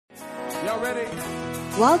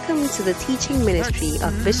Welcome to the teaching ministry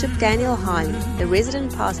of Bishop Daniel Harley, the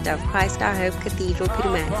resident pastor of Christ Our Hope Cathedral,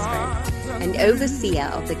 Pietermaritzburg, and overseer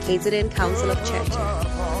of the KZN Council of Churches.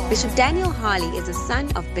 Bishop Daniel Harley is a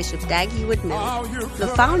son of Bishop Dag Heward-Mills, the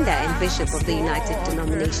founder and bishop of the United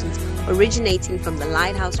Denominations, originating from the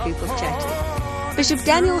Lighthouse Group of Churches. Bishop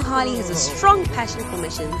Daniel Harley has a strong passion for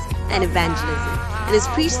missions and evangelism and has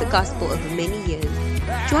preached the gospel over many years.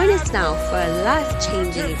 Join us now for a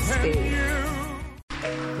life-changing experience.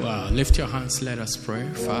 Wow, lift your hands, let us pray.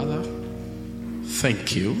 Father,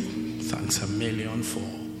 thank you. Thanks a million for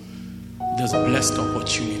this blessed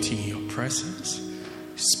opportunity in your presence.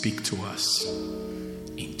 Speak to us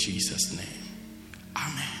in Jesus' name.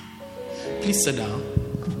 Amen. Please sit down.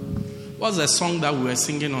 What's the song that we were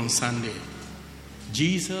singing on Sunday?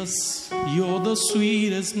 Jesus, you're the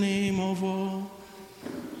sweetest name of all.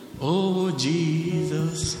 Oh,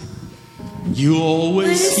 Jesus, you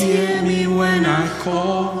always hear me when I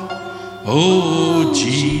call. Oh,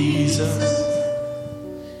 Jesus,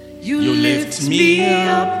 you lift me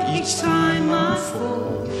up each time I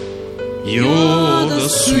fall. You're the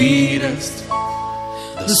sweetest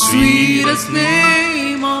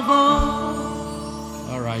name of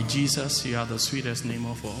all. All right, Jesus, you are the sweetest name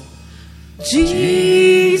of all.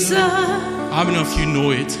 Jesus, how many of you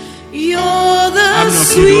know it? You're the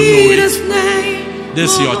sweetest name.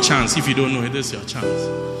 This is your chance. If you don't know it, this is your chance.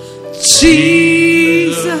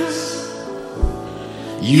 Jesus,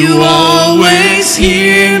 you always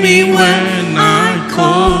hear me when I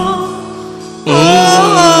call.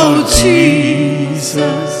 Oh,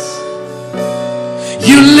 Jesus,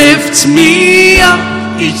 you lift me up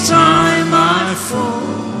each time I fall.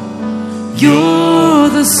 You're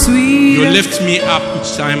the sweetest. You lift me up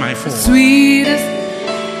each time I fall. Sweetest.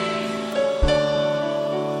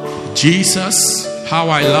 Jesus, how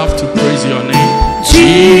I love to praise your name.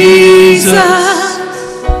 Jesus,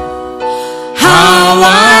 how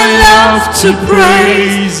I love to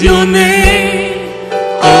praise your name.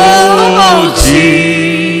 Oh,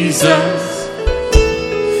 Jesus,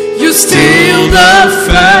 you're still the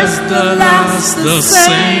first, the last, the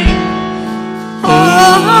same.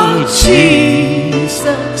 Oh,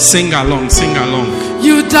 Jesus. Sing along, sing along.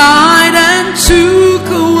 You died and took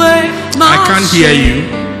away my I can't hear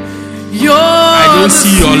you. I don't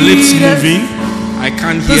see your lips moving. I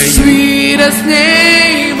can't hear you. The sweetest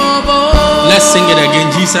name of all. Let's sing it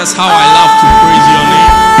again. Jesus, how I love to praise your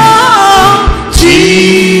name. Oh,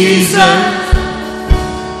 Jesus,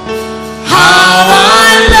 how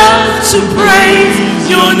I love to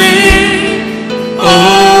praise your name.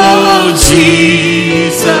 Oh,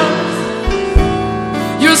 Jesus,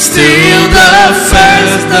 you're still the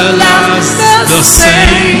first, the last, the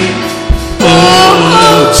same.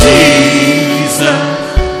 Oh, Jesus,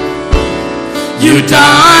 you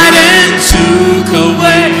died and took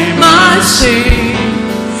away my shame.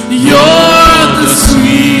 You're the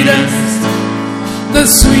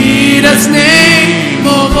sweetest name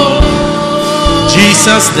of all.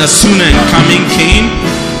 Jesus, the soon and coming King.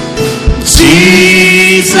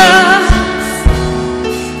 Jesus,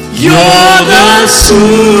 you're the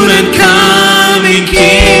soon and coming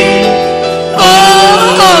King.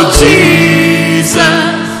 Oh, Jesus,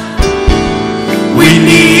 we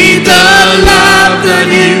need the love that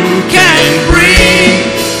you can bring.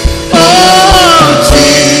 Oh,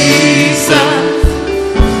 Jesus,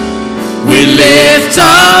 we lift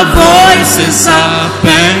our voices up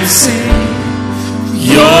and sing.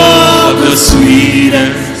 You're the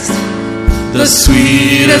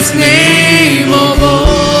sweetest name of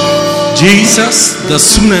all. Jesus, the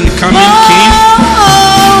soon and coming King.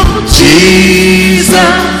 Oh, Jesus,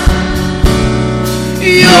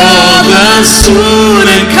 you're the soon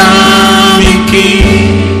and coming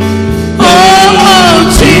King. Oh,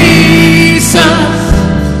 Jesus,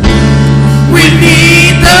 we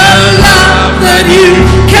need the love that you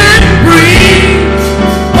can bring.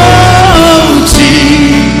 Oh,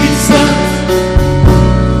 Jesus,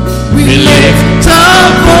 we lift our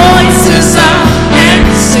voices up and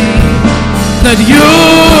sing that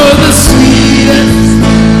you're the sweetest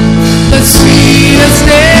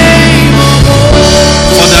name of all.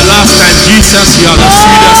 For the last time, Jesus, you are the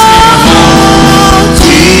sweetest name of all.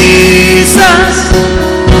 Jesus,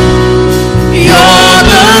 you're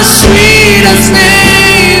the sweetest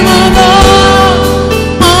name of all.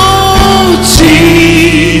 Oh,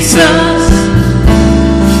 Jesus,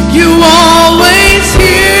 you always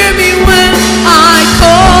hear me when I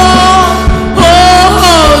call.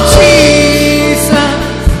 Oh, Jesus,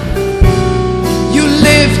 you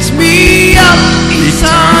lift me up each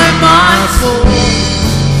time I fall.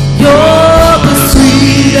 You're the sweetest.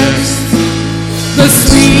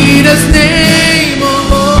 His name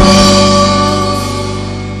alone.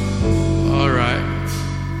 All right.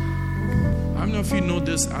 How many of you know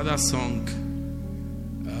this other song?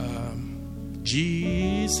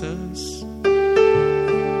 Jesus.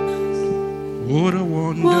 What a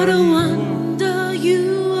wonder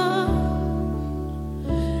you are.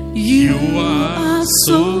 You are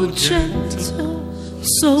so gentle,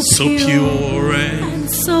 so pure and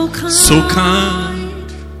so kind. So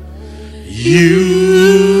kind.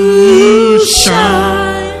 You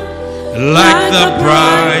shine like the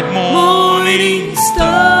bright morning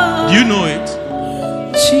star. Do you know it?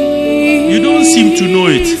 You don't seem to know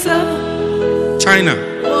it. China.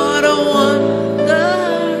 What a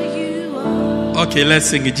wonder you are. Okay, let's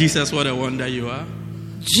sing it. Jesus, what a wonder you are.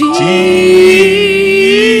 Jesus,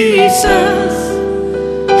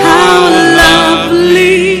 how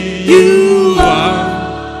lovely you are.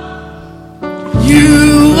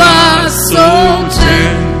 You are so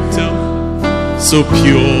gentle, so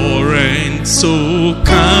pure and so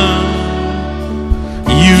kind.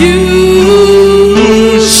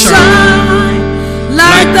 You shine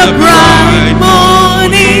like the bright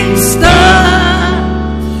morning star.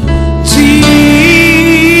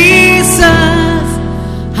 Jesus,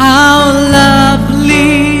 how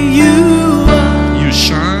lovely you are. You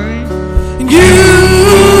shine.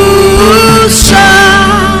 You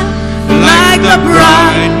shine like the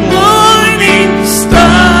bright morning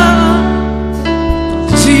star.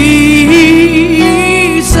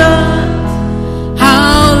 Jesus,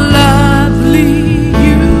 how lovely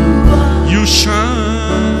you are. You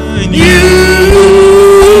shine.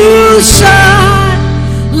 You shine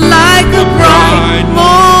like a bright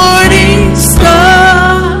morning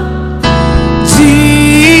star. Jesus,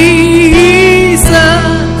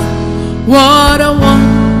 what a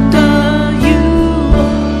wonder you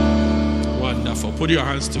are. Wonderful. Put your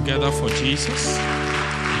hands together for Jesus.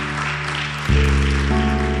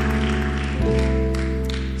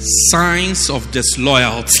 Signs of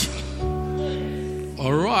disloyalty.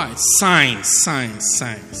 All right,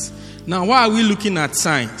 signs. Now, why are we looking at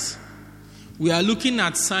signs? We are looking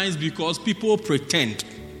at signs because people pretend.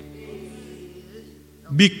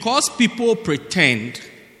 Because people pretend,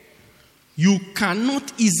 you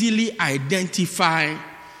cannot easily identify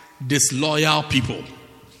disloyal people.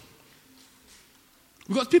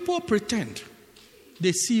 Because people pretend.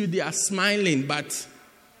 They see you, they are smiling, but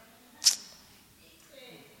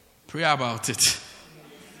pray about it.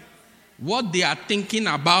 What they are thinking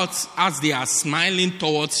about as they are smiling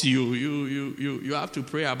towards you, you have to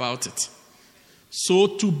pray about it.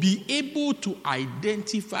 So to be able to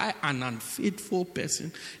identify an unfaithful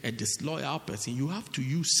person, a disloyal person, you have to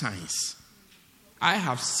use signs. I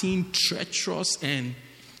have seen treacherous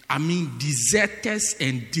deserters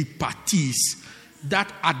and departees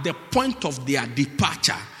that at the point of their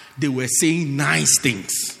departure, they were saying nice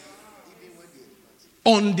things.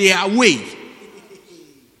 On their way,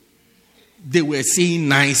 they were saying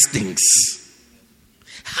nice things.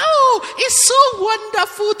 Oh, it's so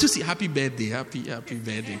wonderful to see. Happy birthday, happy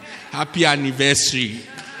birthday, happy anniversary,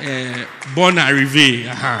 bon arrivé.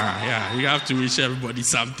 Yeah, you have to wish everybody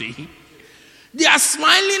something. They are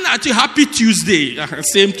smiling at you. Happy Tuesday.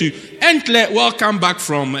 Same to you. Entle, welcome back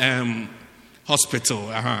from hospital.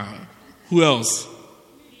 Who else?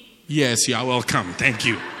 Yes, you are welcome. Thank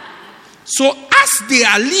you. So as they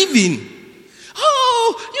are leaving,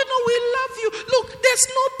 oh, we love you. Look, there's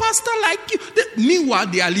no pastor like you. Meanwhile,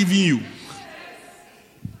 they are leaving you.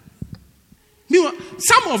 Meanwhile,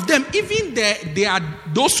 some of them, even they are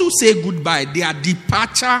those who say goodbye, their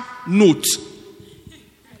departure note.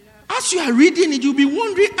 As you are reading it, you'll be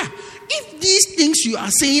wondering, if these things you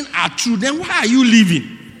are saying are true, then why are you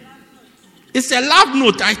leaving? It's a love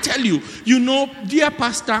note, I tell you. Dear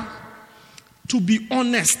pastor, to be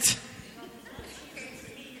honest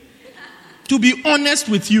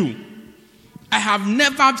with you, I have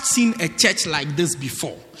never seen a church like this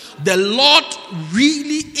before. The Lord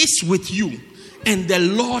really is with you, and the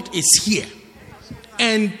Lord is here.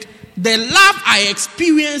 And the love I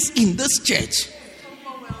experience in this church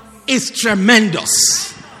is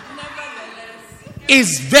tremendous.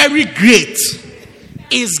 Is very great.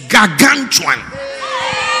 Is gargantuan.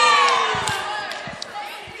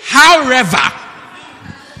 However,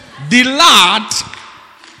 the Lord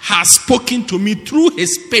has spoken to me through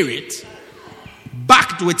His Spirit,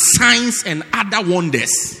 backed with signs and other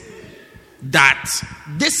wonders, that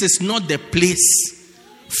this is not the place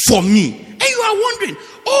for me. And you are wondering,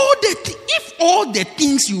 if all the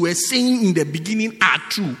things you were saying in the beginning are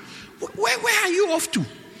true, where are you off to?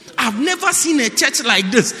 I've never seen a church like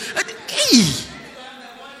this. Hey.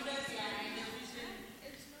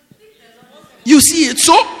 You see it?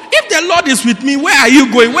 So, if the God is with me, where are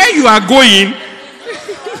you going? Where you are going?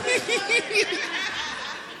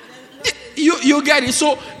 You get it?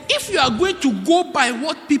 So if you are going to go by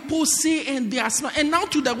what people say and they are smart, and now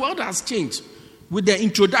the world has changed with the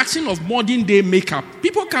introduction of modern day makeup.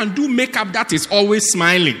 People can do makeup that is always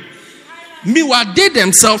smiling. Meanwhile, they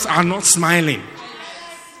themselves are not smiling.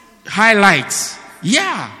 Highlights.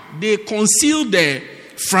 Yeah, they conceal the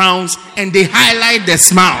frowns and they highlight the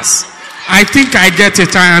smiles. I think I get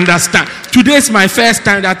it. I understand. Today is my first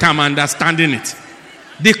time that I'm understanding it.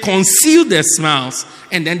 They conceal the smiles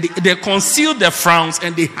and then they conceal the frowns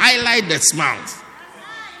and they highlight the smiles.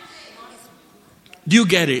 Do you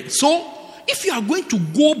get it? So, if you are going to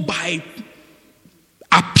go by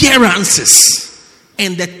appearances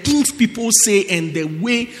and the things people say and the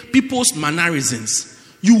way people's mannerisms,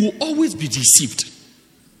 you will always be deceived.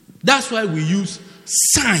 That's why we use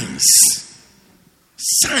signs.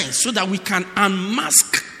 Signs, so that we can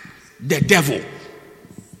unmask the devil.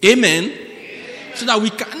 Amen. So that we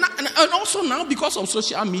can, and also now because of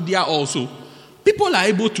social media also, people are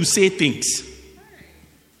able to say things.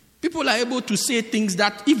 People are able to say things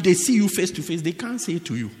that if they see you face to face, they can't say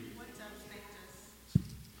to you.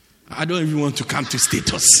 I don't even want to come to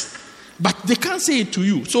status. But they can't say it to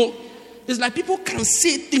you. So it's like people can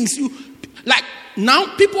say things. Like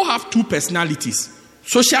now people have two personalities.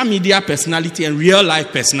 Social media personality and real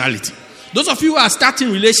life personality. Those of you who are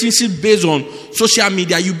starting relationships based on social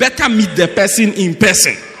media, you better meet the person in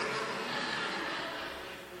person.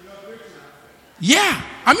 Yeah.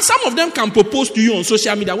 I mean, some of them can propose to you on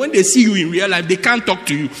social media. When they see you in real life, they can't talk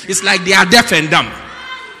to you. It's like they are deaf and dumb.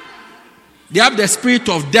 They have the spirit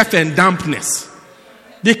of deaf and dumbness.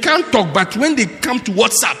 They can't talk, but when they come to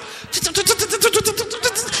WhatsApp,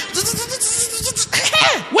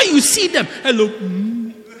 when you see them, hello.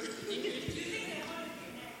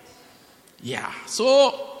 Yeah,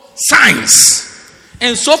 so signs.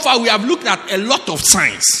 And so far we have looked at a lot of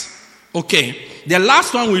signs. Okay, the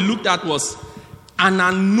last one we looked at was an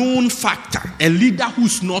unknown factor. A leader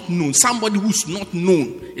who's not known. Somebody who's not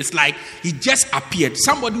known. It's like he just appeared.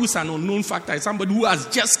 Somebody who's an unknown factor is somebody who has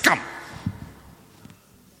just come.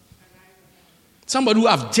 Somebody who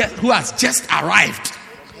has just arrived.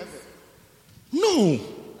 No.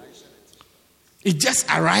 It just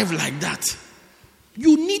arrived like that.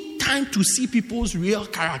 You need time to see people's real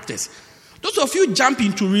characters. Those of you jump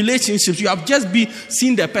into relationships, you have just been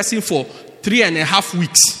seeing the person for 3.5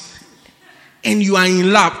 weeks. And you are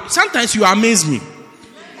in love. Sometimes you amaze me.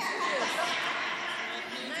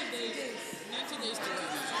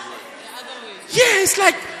 Yeah, it's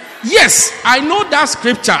like, yes, I know that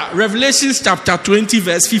scripture, Revelation chapter 20,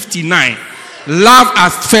 verse 59. Love at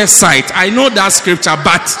first sight. I know that scripture,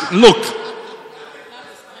 but look.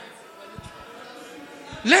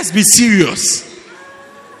 Let's be serious.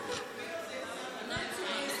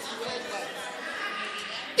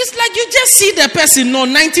 It's like you just see the person,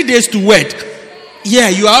 90 days to wed. Yeah,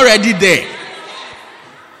 you are already there.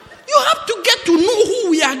 You have to get to know who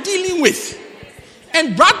we are dealing with.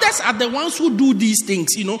 And brothers are the ones who do these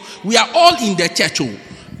things, We are all in the church.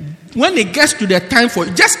 When it gets to the time for,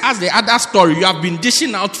 just as the other story, you have been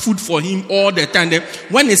dishing out food for him all the time. Then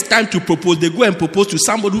when it's time to propose, they go and propose to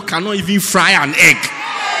somebody who cannot even fry an egg.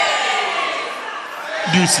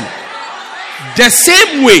 Do you see? The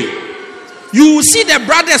same way, you will see the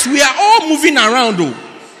brothers, we are all moving around. When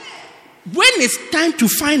it's time to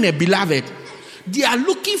find a beloved, they are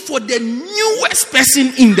looking for the newest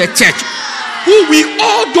person in the church who we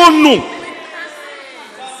all don't know.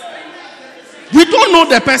 We don't know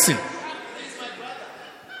the person.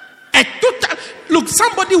 Look,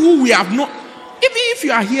 somebody who we have not. Even if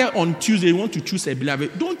you are here on Tuesday, you want to choose a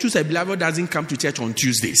beloved, don't choose a beloved who doesn't come to church on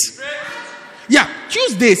Tuesdays. Yeah,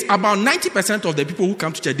 Tuesdays, about 90% of the people who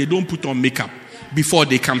come to church, they don't put on makeup before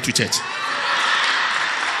they come to church.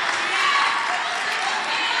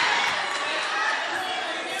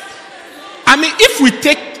 I mean, if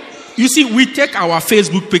we take our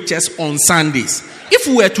Facebook pictures on Sundays. If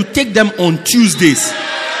we were to take them on Tuesdays,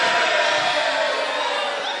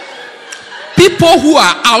 people who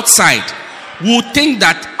are outside will think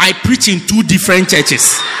that I preach in 2 different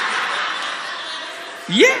churches.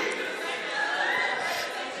 Yeah.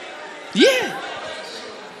 Yeah.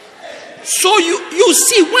 So you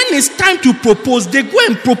see, when it's time to propose, they go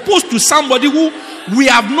and propose to somebody who we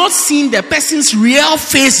have not seen the person's real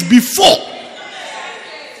face before.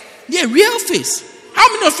 Yeah, real face. How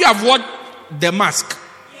many of you have worn the mask?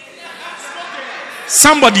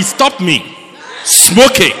 Somebody stop me.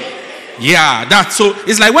 Smoking. Yeah, that's so.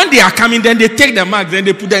 It's like when they are coming, then they take the mask, then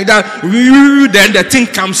they put them down, then the thing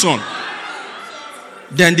comes on.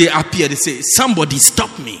 Then they appear, they say, somebody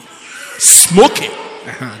stop me. smoking.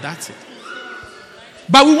 That's it.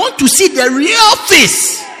 But we want to see the real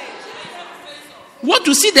face. We want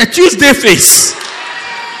to see the Tuesday face.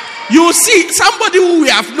 You see somebody who we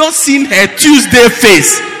have not seen her Tuesday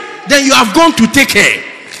face, then you have gone to take her.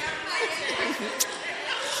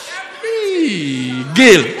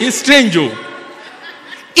 Gail, it's strange.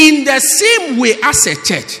 In the same way as a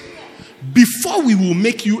church, before we will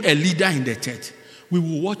make you a leader in the church, we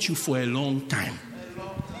will watch you for a long time.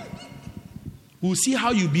 We'll see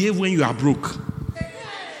how you behave when you are broke.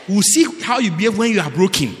 We'll see how you behave when you are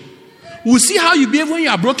broken. We'll see how you behave when you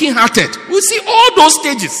are broken-hearted. We'll see all those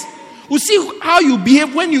stages. We'll see how you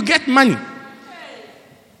behave when you get money.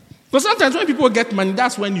 But sometimes when people get money,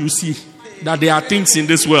 that's when you see that there are things in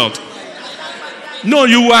this world. No,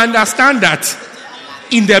 you will understand that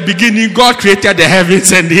in the beginning, God created the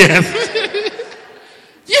heavens and the earth.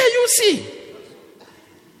 Yeah, you see.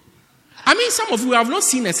 I mean, some of you have not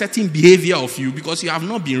seen a certain behavior of you because you have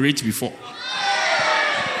not been rich before.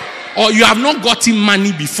 Or you have not gotten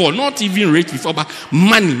money before. Not even rich before, but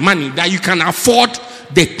money that you can afford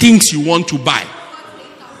the things you want to buy.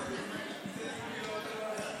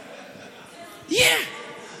 Yeah.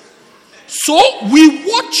 So we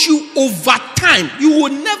watch you over time. You will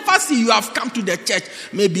never see you have come to the church.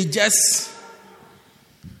 Maybe just.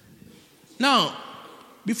 Now,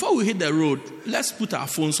 before we hit the road, let's put our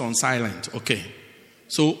phones on silent. Okay.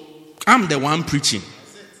 So I'm the one preaching.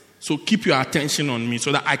 So keep your attention on me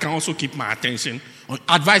so that I can also keep my attention on.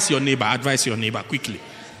 Advise your neighbor quickly.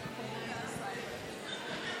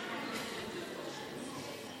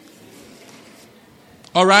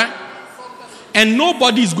 All right? And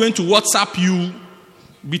nobody is going to WhatsApp you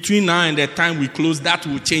between now and the time we close. That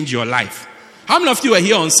will change your life. How many of you are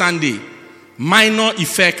here on Sunday? Minor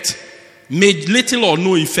effect, little or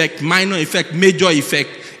no effect, minor effect, major effect,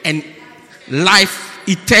 and life,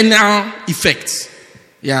 eternal effects.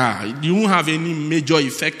 Yeah, you won't have any major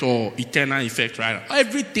effect or eternal effect right now.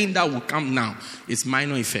 Everything that will come now is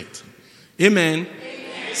minor effect. Amen.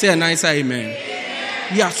 Amen. Say a nicer amen. Amen.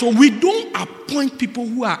 Yeah, so we don't appoint people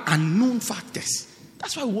who are unknown factors.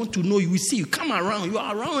 That's why we want to know you. We see you come around. You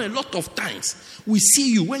are around a lot of times. We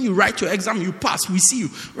see you. When you write your exam, you pass. We see you.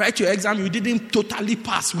 Write your exam, you didn't totally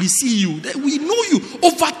pass. We see you. We know you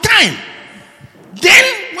over time.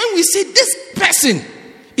 Then when we say this person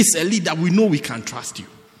is a leader, we know we can trust you.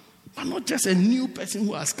 But not just a new person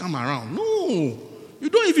who has come around. No. You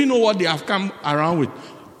don't even know what they have come around with.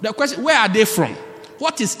 The question, where are they from?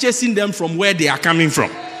 What is chasing them from where they are coming from?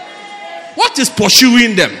 What is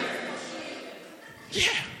pursuing them? Yeah.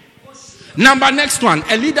 Next one.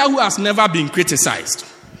 A leader who has never been criticized.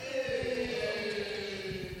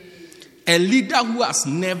 A leader who has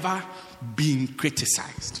never been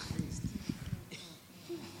criticized.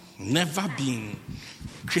 Never been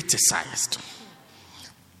criticized.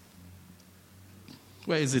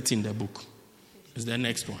 Where is it in the book? It's the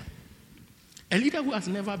next one. A leader who has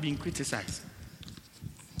never been criticized.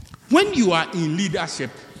 When you are in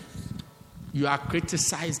leadership, you are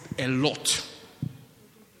criticized a lot.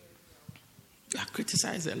 You are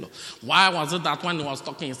criticized a lot. Why was it that when he was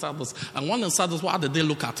talking in service, and when in service, why did they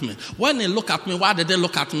look at me? When they look at me, why did they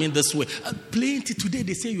look at me this way? Plenty. Today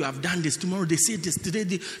they say you have done this. Tomorrow they say this.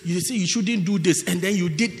 Today you say you shouldn't do this. And then you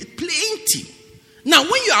did plenty. Now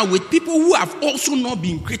when you are with people who have also not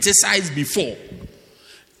been criticized before,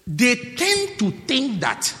 they tend to think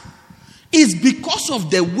that it's because of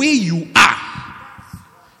the way you are.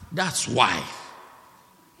 That's why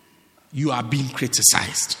you are being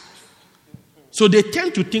criticized. So they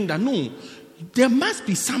tend to think that, no, there must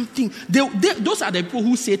be something. Those are the people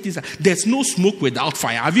who say things like, there's no smoke without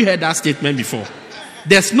fire. Have you heard that statement before?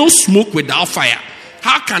 There's no smoke without fire.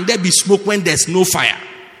 How can there be smoke when there's no fire?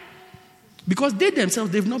 Because they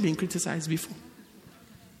themselves, they've not been criticized before.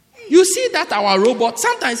 You see that our robot,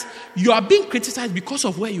 sometimes you are being criticized because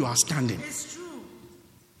of where you are standing. It's true.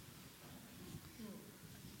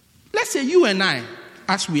 Let's say you and I,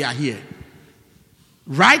 as we are here,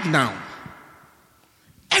 right now,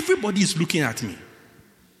 everybody is looking at me.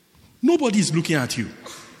 Nobody is looking at you.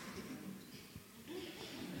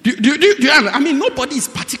 Do you I mean, nobody is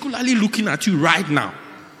particularly looking at you right now.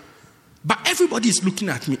 But everybody is looking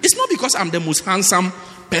at me. It's not because I'm the most handsome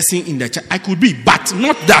person in the church. I could be, but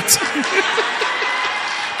not that.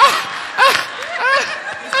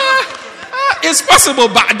 It's possible,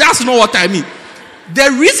 but that's not what I mean.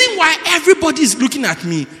 The reason why everybody is looking at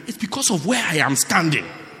me is because of where I am standing.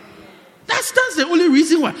 That's the only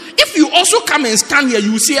reason why. If you also come and stand here,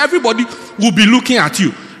 you will see everybody will be looking at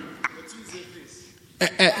you.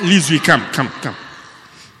 Lizzie, come.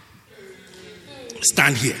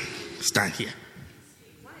 Stand here.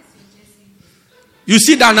 You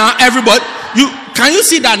see that now everybody, can you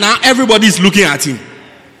see that now everybody is looking at him?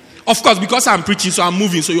 Of course, because I'm preaching, so I'm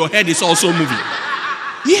moving, so your head is also moving.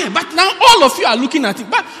 Yeah, but now all of you are looking at him.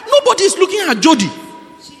 But nobody is looking at Jody.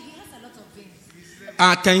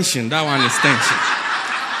 Attention, that one is tension.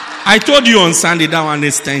 I told you on Sunday that one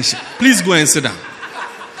is tension. Please go and sit down.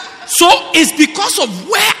 So it's because of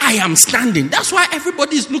where I am standing. That's why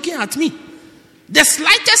everybody is looking at me. The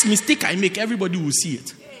slightest mistake I make, everybody will see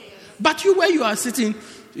it. But you, where you are sitting,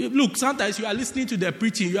 look, sometimes you are listening to the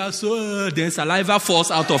preaching, you are so, then saliva falls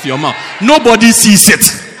out of your mouth. Nobody sees it.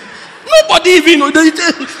 Nobody even knows.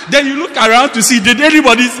 Then you look around to see, did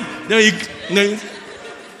anybody see?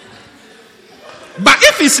 But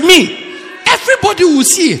if it's me, everybody will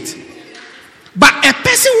see it. But a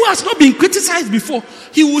person who has not been criticized before,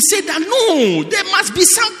 he will say that, no, there must be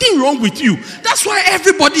something wrong with you. That's why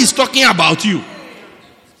everybody is talking about you.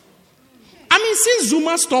 I mean, since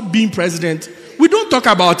Zuma stopped being president, we don't talk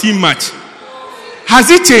about him much. Has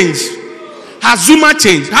he changed? Has Zuma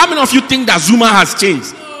changed? How many of you think that Zuma has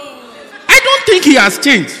changed? I don't think he has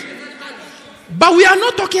changed. But we are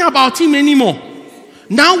not talking about him anymore.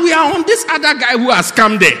 Now we are on this other guy who has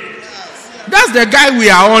come there. That's the guy we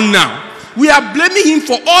are on now. We are blaming him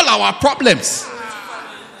for all our problems.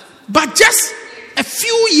 But just a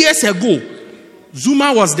few years ago,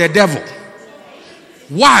 Zuma was the devil.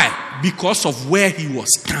 Why? Because of where he was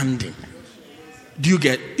standing. Do you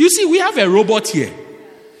get? You see, we have a robot here.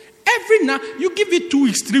 Every now, you give it 2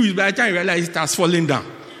 weeks, 3 weeks, by the time you realize it has fallen down.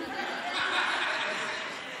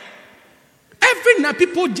 Every now,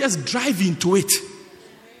 people just drive into it.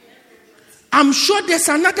 I'm sure there's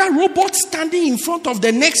another robot standing in front of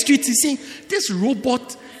the next street. He's saying, this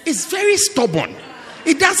robot is very stubborn.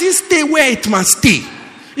 It doesn't stay where it must stay.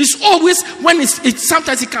 It's always, when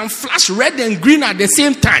sometimes it can flash red and green at the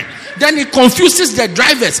same time. Then it confuses the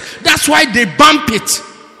drivers. That's why they bump it.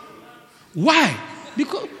 Why?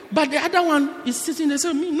 But the other one is sitting there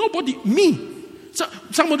saying, me. So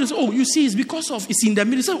somebody says, oh, you see, it's because of, it's in the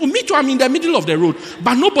middle. So, oh, me too, I'm in the middle of the road.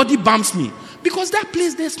 But nobody bumps me. Because that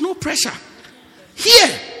place, there's no pressure.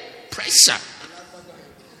 Here, pressure.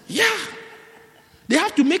 Yeah. They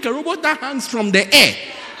have to make a robot that hangs from the air.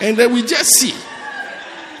 And then we just see.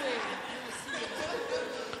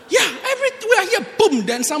 Yeah, everywhere here, boom,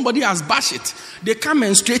 then somebody has bashed it. They come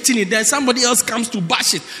and straighten it. Then somebody else comes to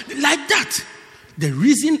bash it. Like that. The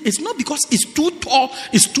reason is not because it's too tall,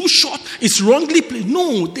 it's too short, it's wrongly placed.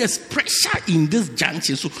 No, there's pressure in this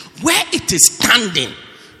junction. So where it is standing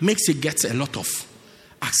makes it get a lot of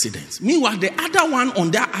accidents. Meanwhile, the other one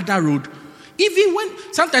on that other road, even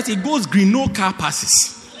when sometimes it goes green, no car passes.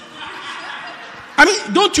 I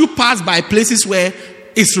mean, don't you pass by places where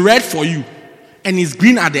it's red for you and it's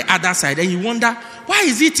green at the other side and you wonder, why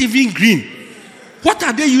is it even green? What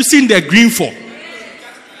are they using the green for?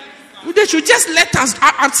 They should just let us.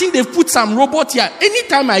 I've seen they've put some robot here.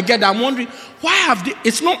 Anytime I get there, I'm wondering, why have they?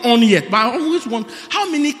 It's not on yet, but I always wonder, how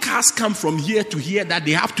many cars come from here to here that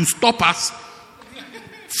they have to stop us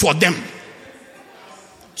for them?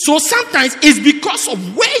 So sometimes it's because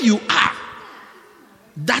of where you are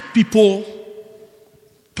that people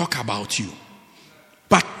talk about you.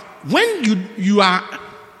 But when you are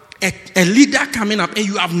a leader coming up and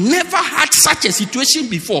you have never had such a situation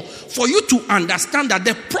before, for you to understand that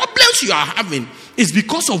the problems you are having is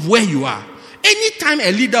because of where you are. Anytime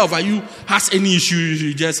a leader over you has any issue,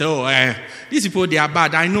 you just say, these people, they are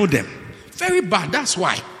bad. I know them. Very bad. That's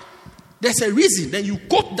why. There's a reason. Then you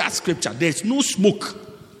quote that scripture. There's no smoke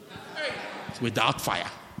without fire.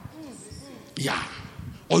 Yeah.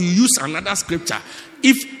 Or you use another scripture.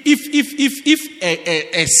 If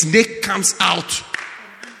a snake comes out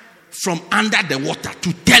from under the water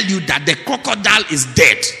to tell you that the crocodile is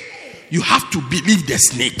dead, you have to believe the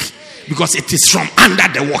snake because it is from under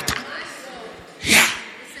the water. Yeah.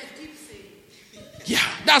 Yeah.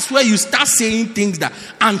 That's where you start saying things that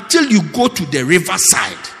until you go to the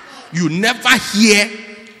riverside, you never hear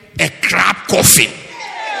a crab coughing.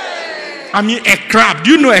 I mean, a crab.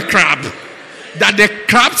 Do you know a crab? That the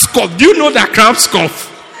crabs cough. Do you know that crabs cough?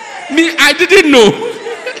 Me, I didn't know.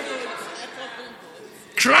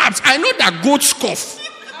 Crabs. I know that goats cough.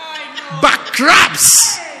 But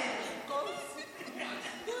crabs.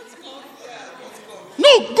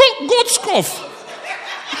 No, goats cough.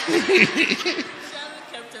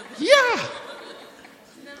 Yeah.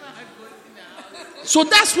 So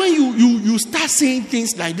that's when you start saying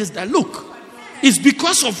things like this, that look, it's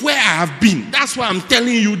because of where I have been. That's why I'm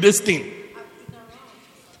telling you this thing.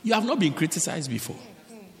 You have not been criticized before.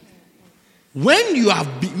 When you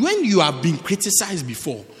have been criticized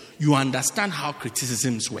before, you understand how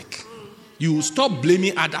criticisms work. You stop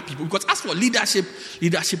blaming other people. Because as for leadership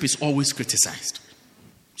is always criticized.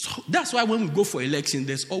 So that's why when we go for election,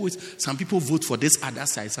 there's always some people vote for this other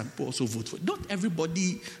side, some people also vote for it. Not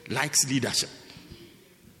everybody likes leadership.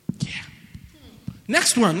 Yeah.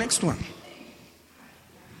 Next one.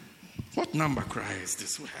 What number cry is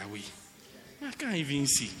this? Where are we? I can't even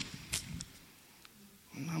see.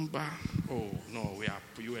 Number. Oh, no,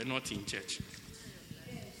 you were not in church.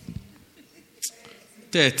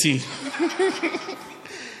 13.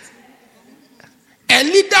 A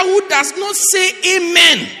leader who does not say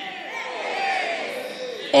amen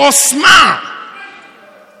or smile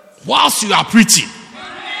whilst you are preaching.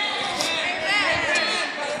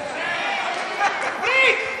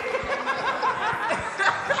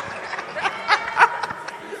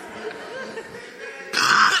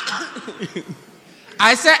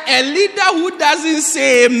 I said a leader who doesn't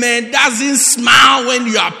say amen, doesn't smile when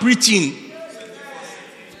you are preaching.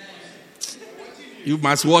 You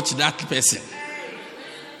must watch that person.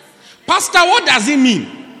 Pastor, what does it mean?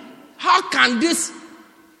 How can this,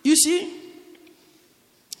 you see,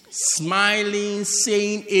 smiling,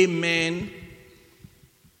 saying amen,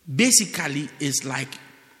 basically is like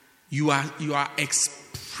you are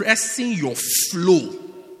expressing your flow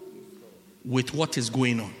with what is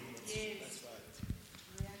going on.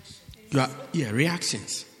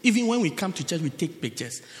 Reactions. Even when we come to church, we take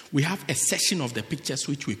pictures. We have a section of the pictures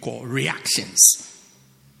which we call reactions.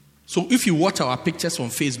 So if you watch our pictures on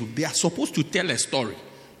Facebook, they are supposed to tell a story.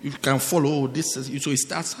 You can follow this. So it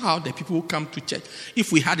starts how the people come to church.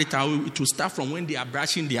 If we had it will start from when they are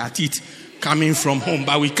brushing their teeth, coming from home.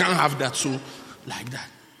 But we can't have that. So like that.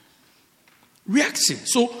 Reaction.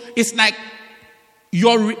 So it's like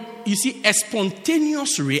you see, a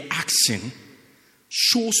spontaneous reaction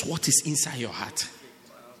shows what is inside your heart.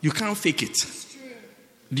 You can't fake it.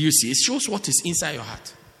 Do you see? It shows what is inside your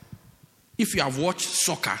heart. If you have watched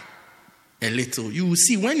soccer a little, you will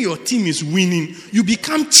see when your team is winning, you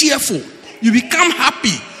become cheerful. You become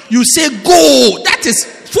happy. You say, go. That is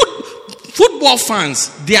football fans.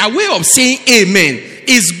 Their way of saying amen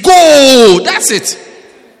is go. That's it.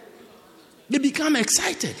 They become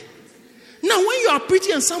excited. Now, when you are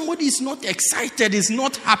preaching and somebody is not excited, is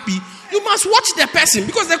not happy, you must watch the person.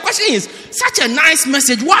 Because the question is, such a nice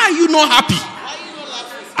message, why are you not happy?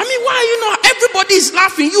 Why are you not? Everybody is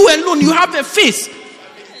laughing. You alone, you have a face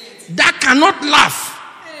that cannot laugh.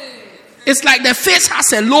 It's like the face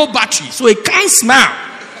has a low battery, so it can't smile.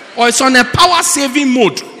 Or it's on a power saving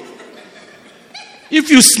mode. If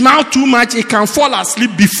you smile too much, it can fall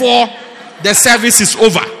asleep before the service is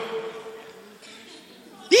over.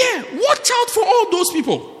 Yeah, watch out for all those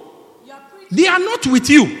people. They are not with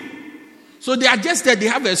you. So they are just there, they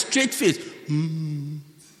have a straight face.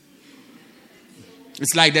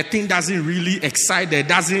 It's like the thing doesn't really excite,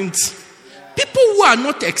 people who are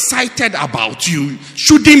not excited about you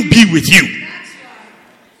shouldn't be with you.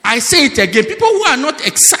 I say it again, people who are not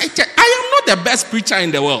excited, I am not the best preacher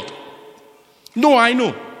in the world. No, I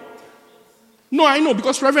know,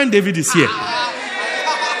 because Reverend David is here.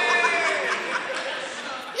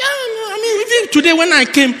 Today when I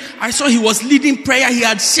came, I saw he was leading prayer. He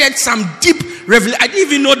had shared some deep revelation. I didn't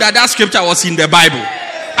even know that scripture was in the Bible.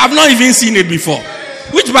 I've not even seen it before.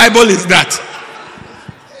 Which Bible is that?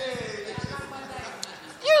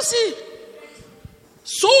 You see.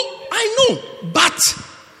 So I know, but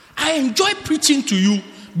I enjoy preaching to you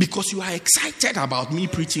because you are excited about me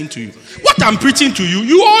preaching to you. What I'm preaching to you,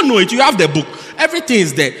 you all know it. You have the book. Everything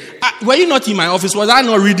is there. Were you not in my office? Was I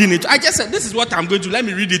not reading it? I just said, this is what I'm going to. Let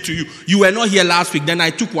me read it to you. You were not here last week. Then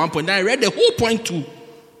I took one point. Then I read the whole point to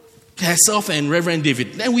herself and Reverend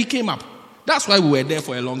David. Then we came up. That's why we were there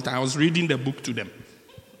for a long time. I was reading the book to them.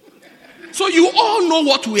 So you all know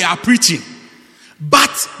what we are preaching.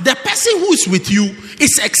 But the person who is with you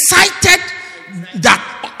is excited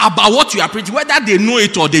about what you are preaching, whether they know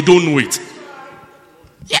it or they don't know it.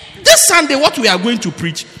 Yeah, this Sunday, what we are going to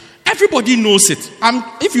preach, everybody knows it.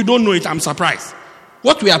 If you don't know it, I'm surprised.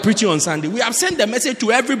 What we are preaching on Sunday, we have sent the message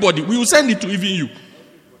to everybody. We will send it to even you.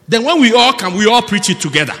 Then when we all come, we all preach it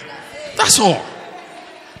together. That's all.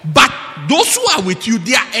 But those who are with you,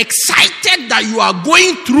 they are excited that you are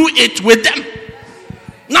going through it with them.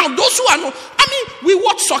 Now, those who are not, we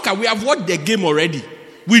watch soccer. We have watched the game already.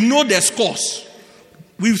 We know the scores.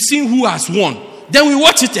 We've seen who has won. Then we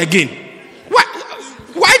watch it again.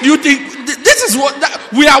 Why do you think this is what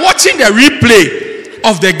we are watching the replay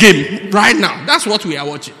of the game right now? That's what we are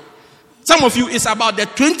watching. Some of you, it's about the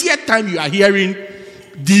 20th time you are hearing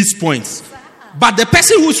these points. But the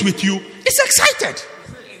person who's with you is excited.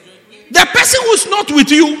 The person who's not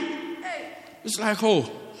with you, it's like, oh,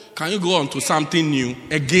 can you go on to something new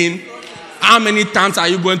again? How many times are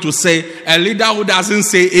you going to say a leader who doesn't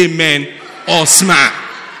say amen or smile?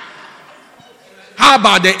 How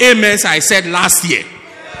about the amens I said last year?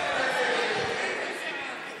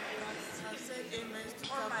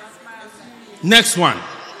 Next one.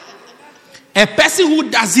 A person who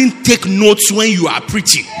doesn't take notes when you are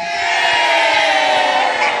preaching.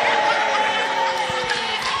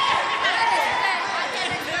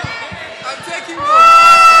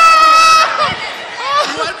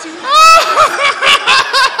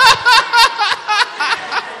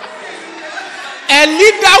 A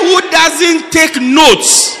leader who doesn't take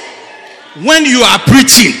notes when you are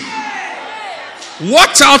preaching.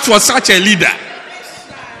 Watch out for such a leader.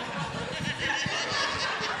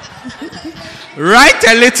 Write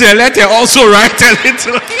a little, let her also write a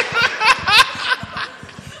little.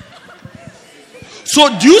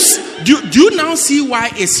 So do you now see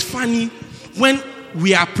why it's funny when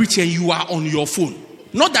we are preaching, you are on your phone?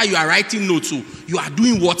 Not that you are writing notes, you are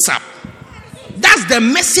doing WhatsApp. That's the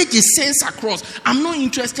message it sends across. I'm not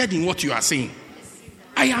interested in what you are saying.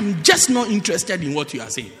 I am just not interested in what you are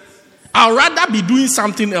saying. I'd rather be doing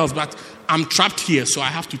something else, but I'm trapped here, so I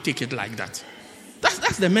have to take it like that.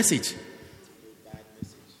 That's the message.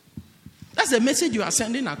 That's the message you are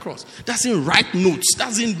sending across. Doesn't write notes.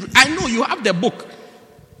 I know you have the book.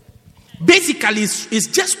 Basically, it's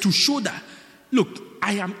just to show that, look,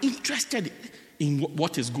 I am interested in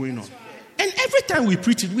what is going on. And every time we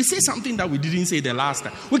preach it, we say something that we didn't say the last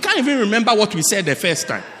time. We can't even remember what we said the first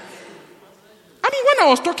time. I mean, when I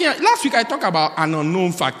was talking, last week I talked about an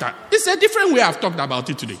unknown factor. It's a different way I've talked about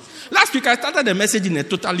it today. Last week I started the message in a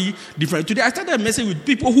totally different. Today I started the message with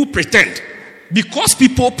people who pretend. Because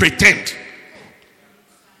people pretend.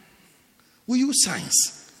 We use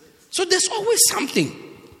science. So there's always something.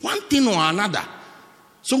 One thing or another.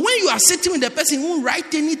 So when you are sitting with the person who won't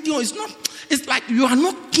write anything, it's like you are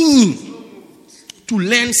not keen to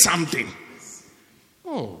learn something.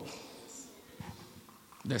 Oh,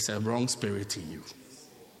 there's a wrong spirit in you.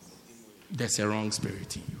 There's a wrong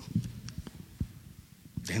spirit in you.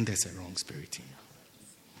 Then there's a wrong spirit in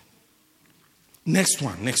you. Next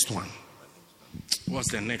one.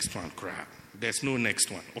 What's the next one, crap? There's no next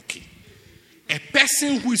one. Okay. A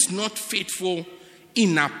person who is not faithful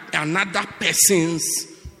in another person's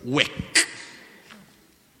work.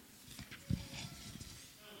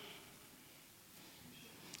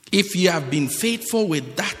 If you have been faithful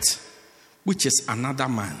with that which is another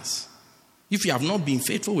man's, if you have not been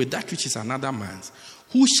faithful with that which is another man's,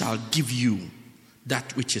 who shall give you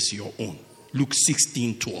that which is your own? Luke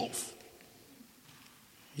 16:12.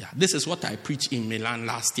 Yeah, this is what I preached in Milan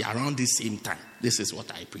last year, around this same time. This is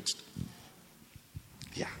what I preached.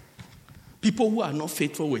 Yeah. People who are not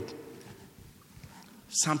faithful with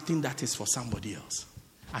something that is for somebody else,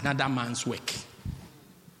 another man's work.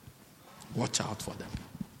 Watch out for them.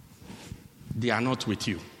 They are not with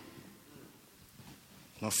you.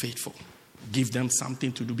 Not faithful. Give them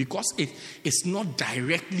something to do because it's not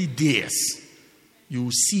directly theirs.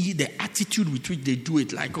 You see the attitude with which they do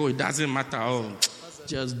it, like, oh, it doesn't matter. Oh,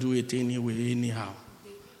 just do it anyway, anyhow.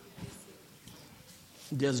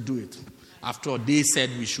 Just do it. After all, they said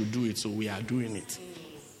we should do it, so we are doing it.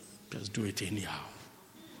 Just do it anyhow.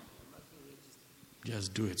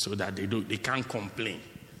 Just do it so that they can't complain.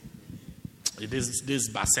 This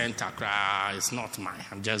Bacenta cry is not mine.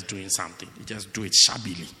 I'm just doing something. They just do it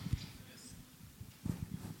shabbily.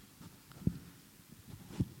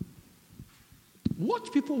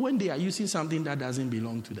 Watch people when they are using something that doesn't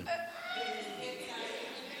belong to them.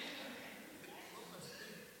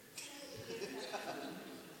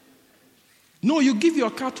 No, you give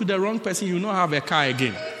your car to the wrong person, you don't have a car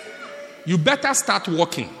again. You better start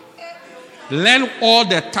walking. Learn all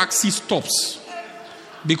the taxi stops.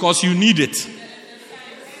 Because you need it.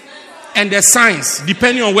 And the signs,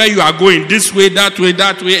 depending on where you are going, this way, that way,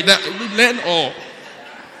 learn all.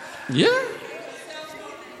 Yeah.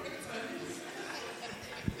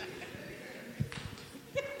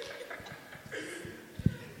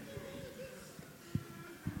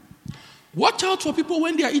 Watch out for people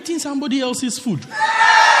when they are eating somebody else's food.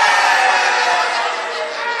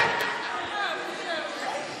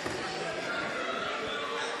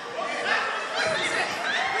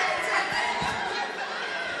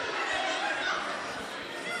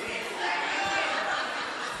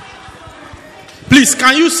 Please,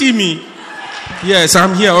 can you see me? Yes,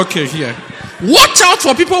 I'm here. Okay, here. Watch out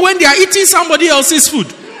for people when they are eating somebody else's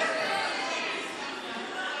food.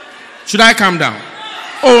 Should I calm down?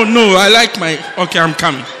 Oh, no, I like my... Okay, I'm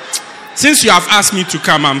coming. Since you have asked me to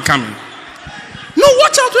come, I'm coming. No,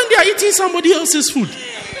 watch out when they are eating somebody else's food.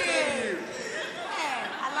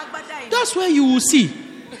 That's where you will see.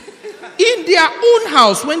 in their own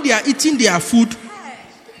house, when they are eating their food,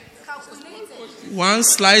 2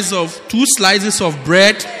 slices of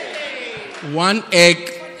bread, 1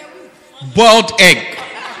 egg, boiled egg.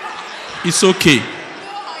 It's okay.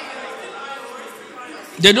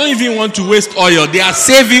 They don't even want to waste oil. They are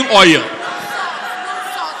saving oil.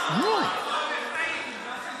 No.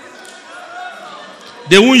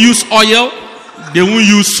 They won't use oil. They won't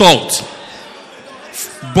use salt.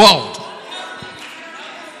 Boiled.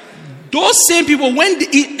 Those same people, when they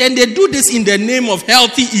eat, and they do this in the name of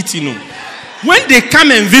healthy eating, when they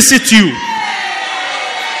come and visit you,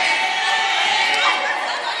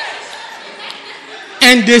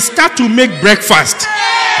 and they start to make breakfast,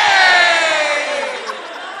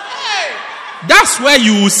 that's where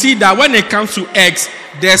you will see that when it comes to eggs,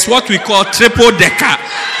 there's what we call triple decker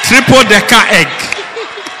egg.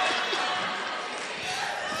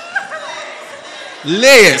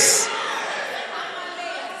 Layers.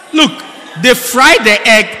 Look, they fry the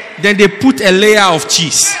egg, then they put a layer of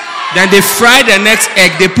cheese. Then they fry the next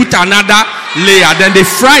egg, they put another layer. Then they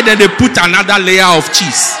fry, then they put another layer of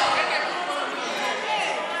cheese.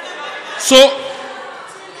 So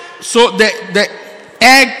the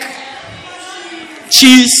egg,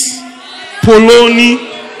 cheese, polony,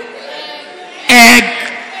 egg,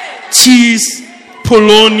 cheese,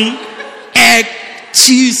 polony, egg,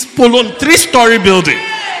 cheese, polony, 3-story building.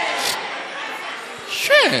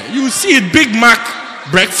 Sure, you see it, Big Mac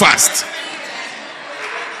breakfast.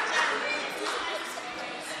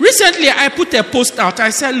 Recently, I put a post out. I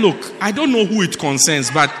said, look, I don't know who it concerns,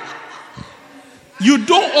 but you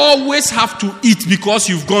don't always have to eat because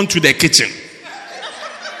you've gone to the kitchen.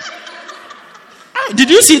 Did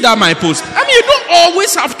you see that, my post? I mean, you don't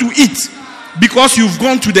always have to eat because you've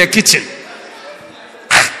gone to the kitchen.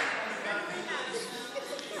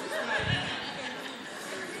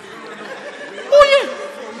 Oh, yeah.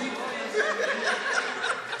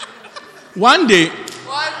 One day,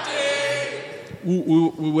 we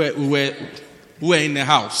were in the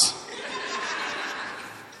house.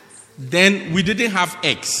 Then we didn't have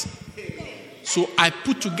eggs. So I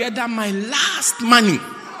put together my last money.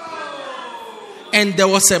 And there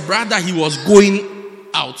was a brother, he was going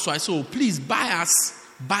out. So I said, oh, please buy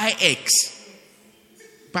eggs.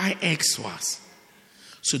 Buy eggs for us.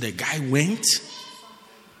 So the guy went.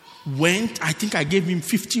 I think I gave him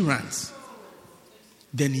 50 rands.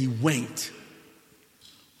 Then he went.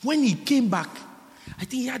 When he came back, I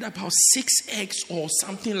think he had about 6 eggs or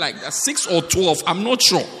something like that. 6 or 12, I'm not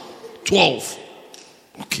sure. 12.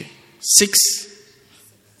 Okay. 6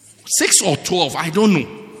 or 12, I don't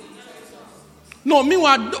know. No,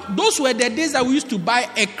 meanwhile, those were the days that we used to buy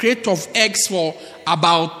a crate of eggs for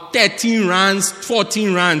about 13 rands,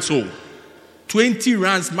 14 rands. So 20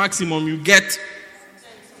 rands maximum, you get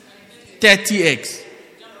 30 eggs.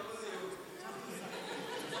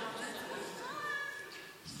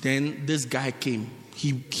 Then this guy came.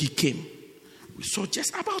 He came. We saw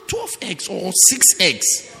just about 12 eggs or 6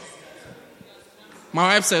 eggs.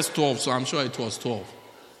 My wife says 12, so I'm sure it was 12.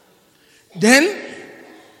 Then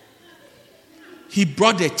he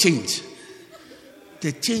brought the change.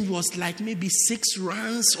 The change was like maybe 6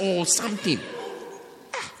 rands or something.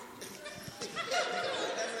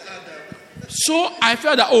 So I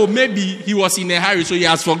felt that, maybe he was in a hurry, so he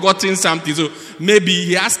has forgotten something. So maybe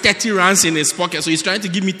he has 30 rands in his pocket, so he's trying to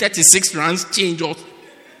give me 36 rands change. No,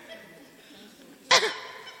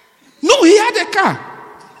 he had a car.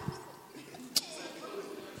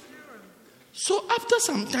 So after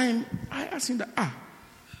some time, I asked him that,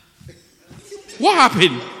 what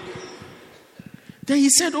happened? Then he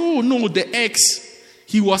said, oh no, the eggs,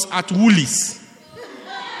 he was at Woolies.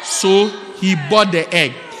 So he bought the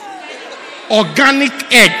egg. Organic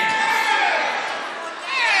egg.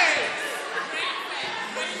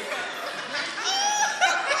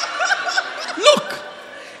 Look,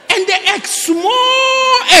 and the egg,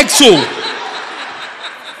 small egg, so.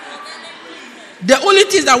 The only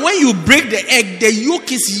thing is that when you break the egg, the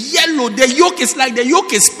yolk is yellow. The yolk is like the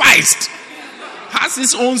yolk is spiced. Has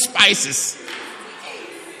its own spices.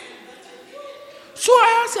 So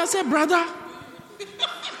I asked, I said, brother,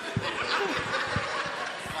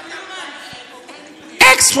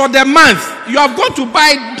 eggs for the month. You have gone to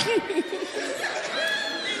buy.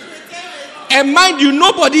 And mind you,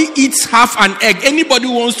 nobody eats half an egg. Anybody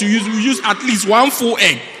who wants to use, will use at least 1 full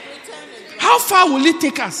egg. How far will it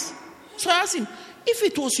take us? So I asked him, if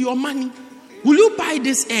it was your money, will you buy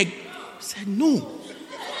this egg? He said, no.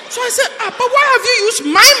 So I said, but why have you used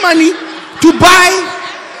my money to buy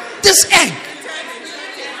this egg?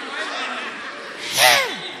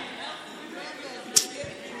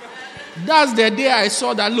 That's the day I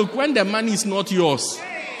saw that, look, when the money is not yours,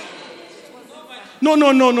 No.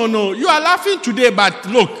 You are laughing today, but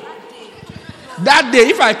look. That day,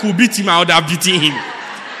 if I could beat him, I would have beaten him.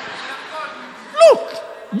 Look.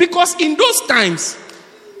 Because in those times,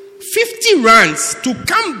 50 rands, to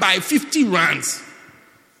come by 50 rands,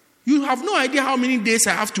 you have no idea how many days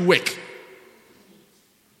I have to work.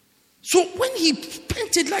 So when he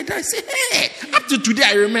painted like that, I said, hey, up to today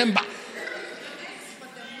I remember.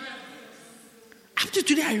 Up to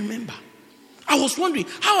today I remember. I was wondering,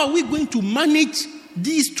 how are we going to manage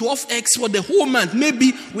these 12 eggs for the whole month?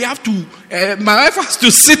 Maybe we have to, my wife has to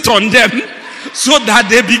sit on them so that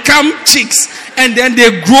they become chicks and then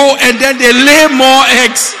they grow and then they lay more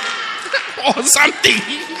eggs or something.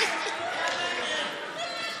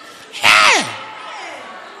 Yeah.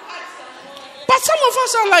 But some of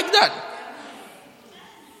us are like that.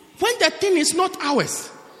 When the thing is not ours,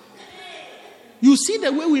 you see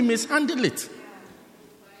the way we mishandle it.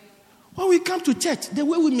 When we come to church, the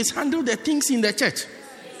way we mishandle the things in the church.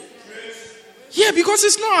 Yeah, because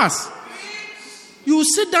it's not us. You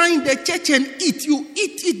sit down in the church and eat. You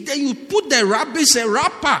eat it, then you put the rubbish and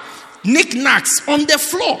wrapper, knickknacks on the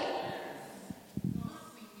floor.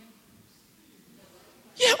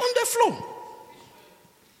 Yeah, on the floor.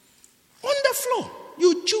 On the floor.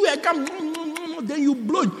 You chew a gum, then you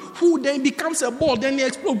blow it. Then it becomes a ball, then it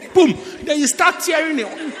explodes. Boom. Then you start tearing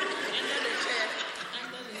it.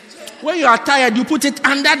 When you are tired, you put it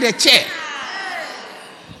under the chair.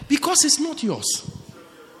 Because it's not yours.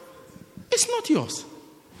 It's not yours.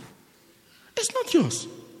 It's not yours.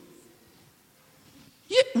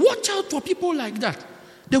 Yeah, watch out for people like that.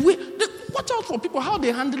 Watch out for people, how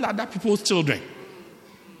they handle other people's children.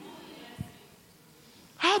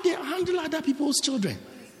 How they handle other people's children.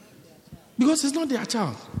 Because it's not their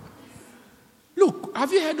child. Look,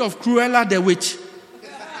 have you heard of Cruella the witch?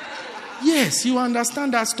 Yes, you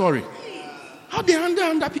understand that story. How they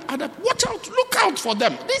handle other. Watch out, look out for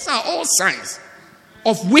them. These are all signs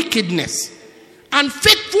of wickedness. And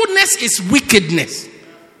faithfulness is wickedness.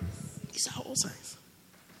 These are all signs.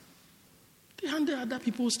 They handle other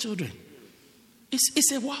people's children.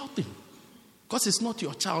 It's a wild thing. Because it's not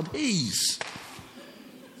your child. Hey.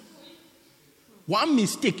 One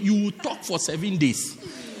mistake, you will talk for 7 days.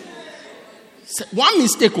 One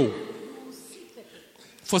mistake,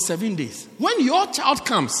 for 7 days. When your child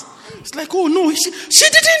comes, it's like, oh no, she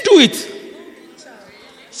didn't do it.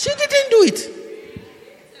 She didn't do it.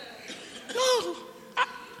 No.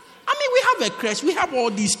 I mean, we have a crash. We have all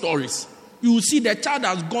these stories. You will see the child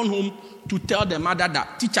has gone home to tell the mother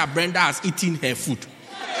that Teacher Brenda has eaten her food.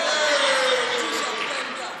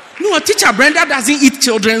 No, Teacher Brenda doesn't eat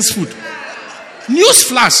children's food.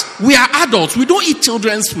 Newsflash, we are adults. We don't eat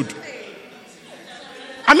children's food.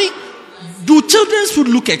 I mean, do children's food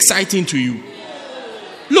look exciting to you?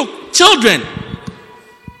 Look, children,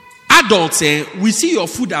 adults, we see your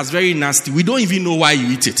food as very nasty. We don't even know why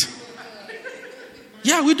you eat it.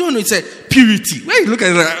 Yeah, we don't know. It's a purity. When you look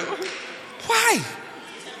at it, why?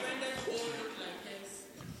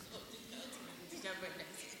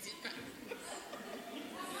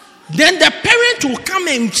 Then the parent will come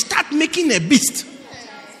and start making a beast.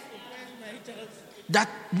 That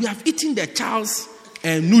we have eaten the child's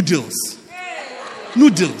noodles.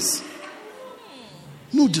 Noodles.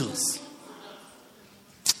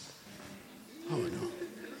 Oh no.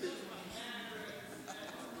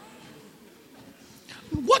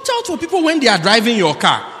 Watch out for people when they are driving your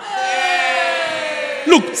car.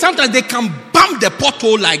 Look, sometimes they can bump the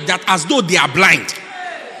pothole like that as though they are blind.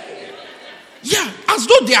 Yeah, as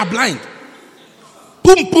though they are blind.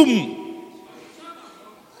 Boom, boom.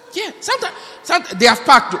 Yeah, sometimes they have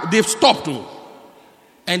parked, they've stopped,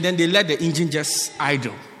 and then they let the engine just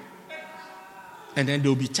idle. And then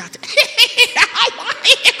they'll be chatting.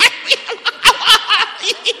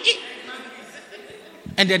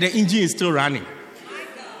 And then the engine is still running.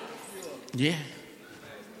 Yeah.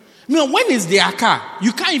 No, when it's their car,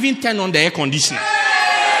 you can't even turn on the air conditioner.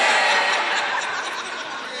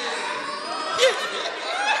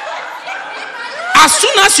 As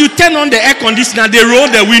soon as you turn on the air conditioner, they roll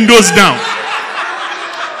the windows down.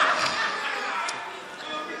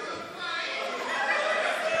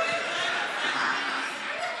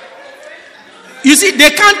 You see,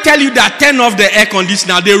 they can't tell you that turn off the air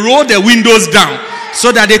conditioner. They roll the windows down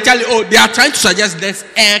so that they tell you, oh, they are trying to suggest there's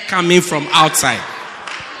air coming from outside.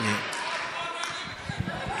 Yeah.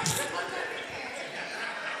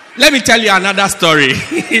 Let me tell you another story.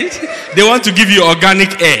 They want to give you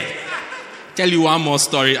organic air. Tell you one more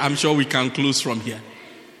story. I'm sure we can close from here.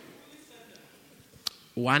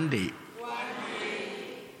 One day,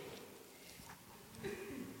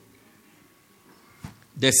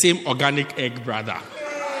 the same organic egg brother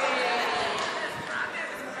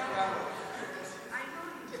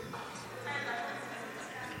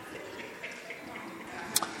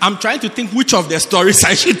I'm trying to think which of the stories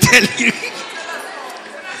I should tell you.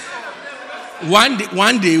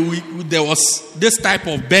 One day there was this type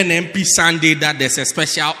of Ben MP Sunday that there's a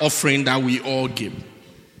special offering that we all give.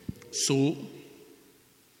 So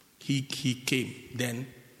he came. Then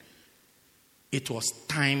it was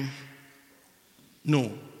time.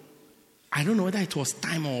 No, I don't know whether it was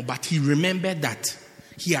time or, but he remembered that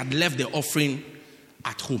he had left the offering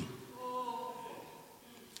at home.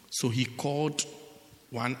 So he called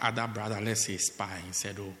one other brother, let's say Spy, and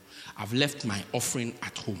said, "Oh, I've left my offering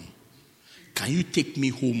at home. Can you take me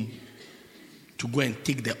home to go and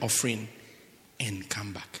take the offering and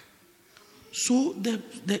come back?" So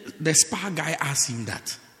the Spy guy asked him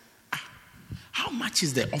that, "How much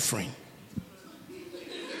is the offering?"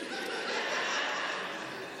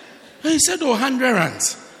 And he said, "Oh, 100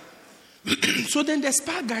 rands." So then the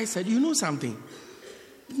Spy guy said, "You know something?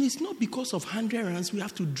 It's not because of 100 rands we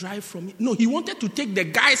have to drive from it." No, he wanted to take the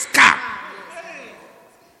guy's car.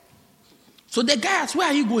 So the guy asked, "Where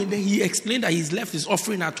are you going?" Then he explained that he's left his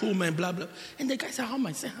offering at home and blah, blah. And the guy said, "How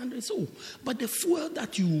much?" I said, 100. So, but the fuel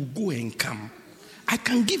that you will go and come, I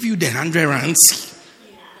can give you the 100 rands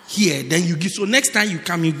here. Then you give. So next time you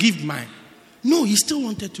come, you give mine. No, he still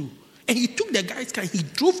wanted to. And he took the guy's car. He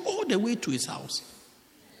drove all the way to his house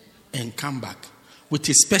and come back with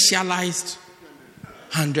his specialized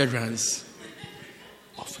 100 rands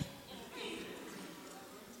offering.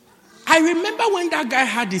 I remember when that guy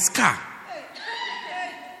had his car.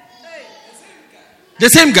 The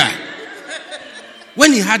same guy.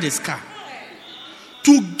 When he had his car.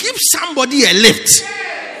 To give somebody a lift,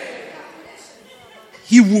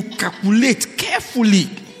 he will calculate carefully.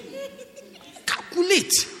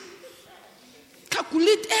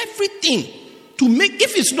 Calculate everything to make,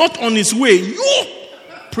 if it's not on his way, you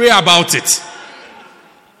pray about it.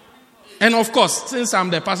 And of course, since I'm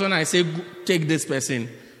the person, I say, take this person.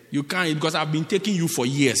 You can't, because I've been taking you for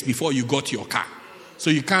years before you got your car. So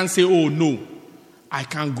you can't say, "Oh no, I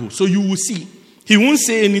can't go." So you will see. He won't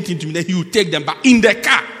say anything to me, then he will take them. But in the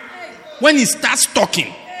car, when he starts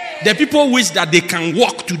talking, the people wish that they can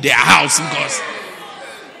walk to their house because...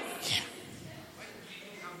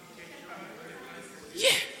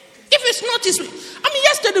 Yeah. If it's not his way. I mean,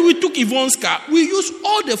 yesterday we took Yvonne's car. We used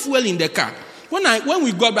all the fuel in the car. When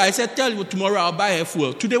we got back, I said, "Tell you tomorrow I'll buy her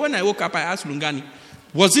fuel." Today when I woke up, I asked Lungani,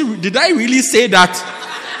 did I really say that?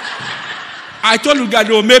 I told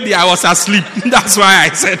Lungani, "Oh, maybe I was asleep." That's why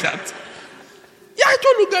I said that. Yeah, I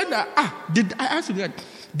told Lungani, I asked Lungani,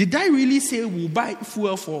 "Did I really say we'll buy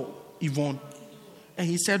fuel for Yvonne?" And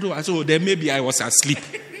he said, "Oh," I said, "Oh, then maybe I was asleep."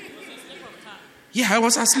 Yeah, I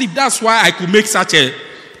was asleep. That's why I could make such a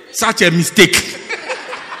mistake.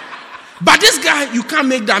 But this guy, you can't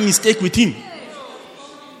make that mistake with him.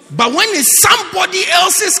 But when it's somebody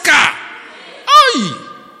else's car,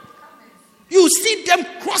 you see them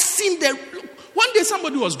crossing the... One day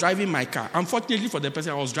somebody was driving my car. Unfortunately for the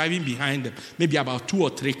person, I was driving behind them. Maybe about 2 or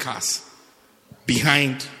 3 cars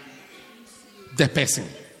behind the person.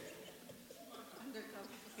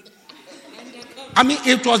 I mean,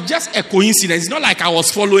 it was just a coincidence. It's not like I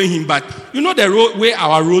was following him, but you know the road where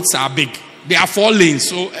our roads are big. There are 4 lanes,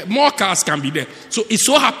 so more cars can be there. So it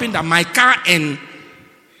so happened that my car and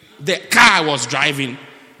the car I was driving,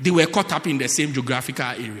 they were caught up in the same geographical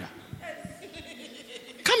area.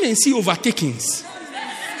 Come and see overtakings.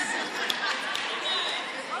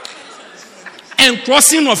 And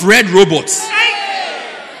crossing of red robots.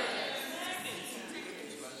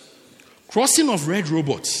 Crossing of red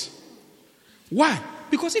robots. Why?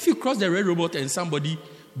 Because if you cross the red robot and somebody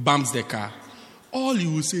bumps the car, all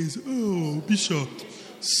you will say is, "Oh, Bishop,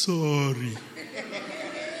 sorry."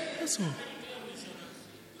 That's all.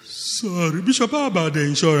 "Sorry, Bishop, how about the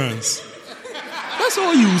insurance?" That's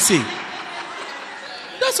all you will say.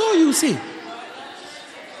 That's all you will say.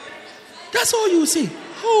 That's all you will say.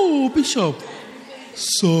 "Oh, Bishop,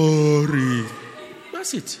 sorry."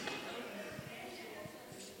 That's it.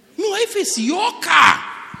 No, if it's your car,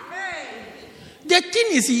 the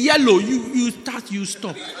thing is yellow, you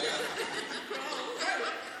stop.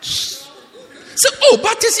 So,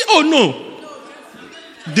 but you see, no.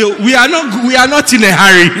 We are not in a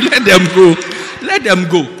hurry. Let them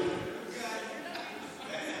go.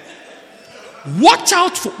 Watch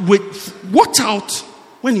out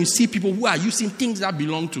when you see people who are using things that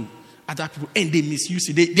belong to other people and they misuse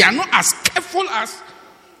it. They are not as careful as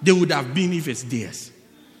they would have been if it's theirs.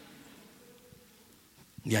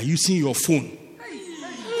 They are using your phone.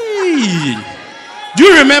 Hey. Do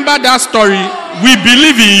you remember that story? We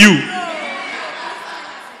believe in you.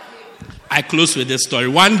 I close with this story.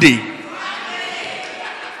 One day,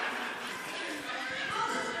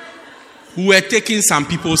 we were taking some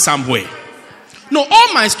people somewhere. No,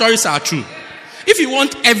 all my stories are true. If you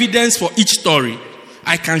want evidence for each story,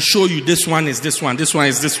 I can show you this one is this one, this one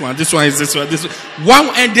is this one, this one is this one, this one,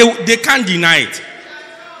 and they can't deny it.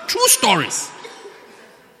 True stories.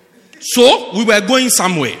 So we were going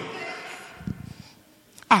somewhere.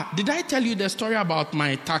 Did I tell you the story about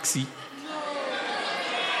my taxi?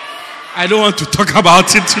 I don't want to talk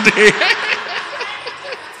about it today.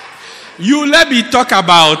 You let me talk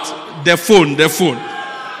about the phone.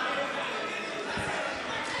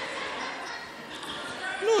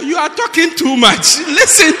 No, you are talking too much.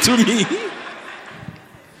 Listen to me.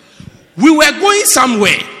 We were going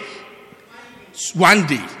somewhere. One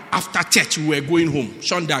day, after church, we were going home.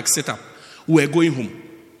 Shondag set up. We were going home.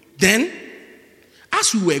 Then,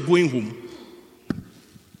 as we were going home,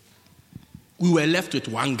 we were left with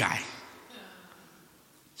one guy.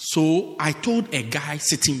 So I told a guy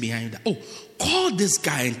sitting behind that, call this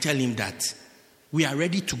guy and tell him that we are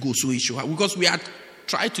ready to go. So he should have, because we had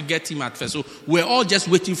tried to get him at first. So we're all just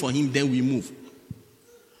waiting for him, then we move.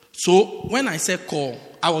 So when I said call,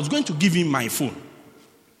 I was going to give him my phone.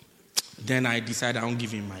 Then I decided I won't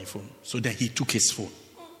give him my phone. So then he took his phone.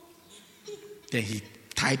 Then he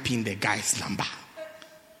typed in the guy's number.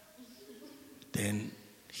 Then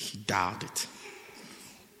he dialed it.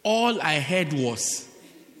 All I heard was,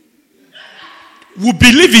 "We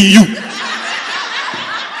believe in you."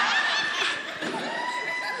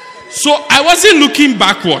 So I wasn't looking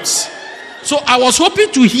backwards. So I was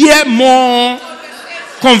hoping to hear more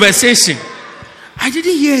conversation. I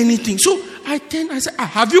didn't hear anything. So I said,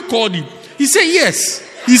 "Have you called him?" He said, "Yes,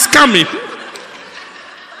 he's coming."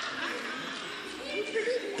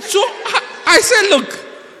 So I said, "Look,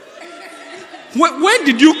 when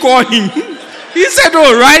did you call him?" He said,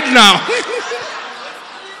 "Right now."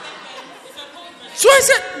 So I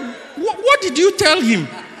said, what did you tell him?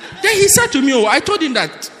 Then he said to me, I told him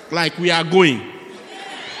that, like, we are going.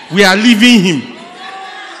 We are leaving him.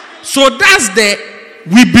 So that's the,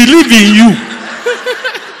 we believe in you.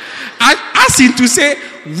 I asked him to say,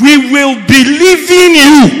 we will believe in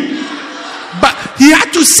you. But he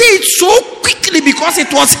had to say it so quickly because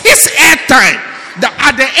it was his airtime. That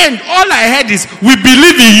at the end, all I heard is, we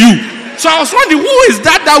believe in you. So I was wondering, who is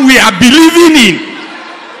that we are believing in?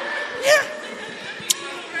 Yeah.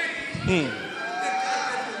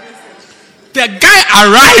 The guy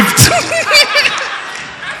arrived.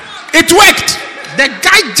 It worked. The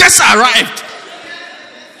guy just arrived.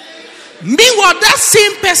 Meanwhile, that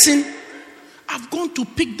same person, I've gone to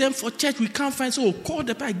pick them for church. We can't find, so call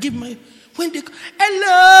the guy, give my, when they,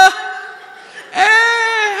 hello,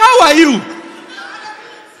 hey, how are you?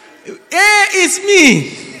 Hey, it's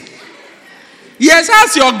me. Yes,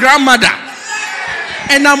 that's your grandmother.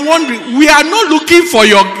 And I'm wondering, we are not looking for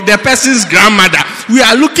the person's grandmother. We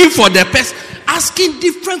are looking for the person, asking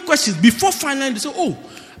different questions before finally they say,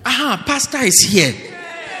 pastor is here.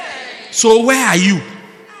 So where are you?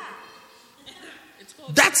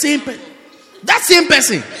 That same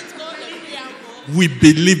person. We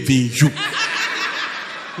believe in you.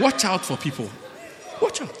 Watch out for people.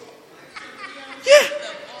 Watch out. Yeah.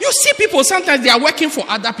 You see people, sometimes they are working for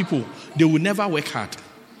other people. They will never work hard.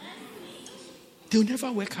 They will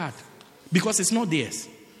never work hard. Because it's not theirs.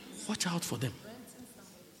 Watch out for them.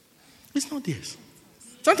 It's not theirs.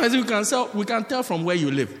 Sometimes we can tell from where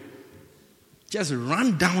you live. Just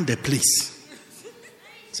run down the place.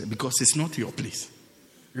 Because it's not your place.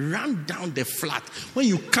 Run down the flat. When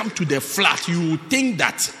you come to the flat, you will think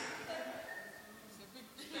that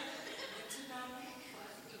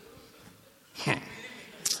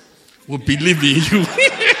we believe in you.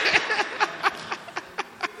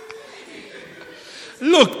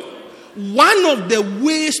 Look, one of the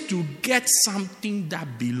ways to get something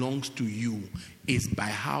that belongs to you is by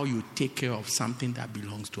how you take care of something that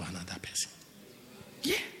belongs to another person.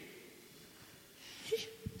 Yeah.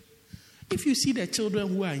 If you see the children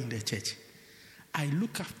who are in the church, I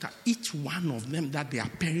look after each one of them that their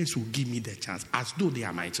parents will give me the chance as though they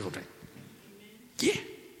are my children. Yeah.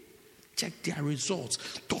 Check their results.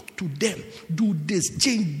 Talk to them. Do this.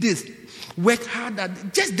 Change this. Work harder.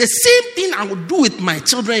 Just the same thing I would do with my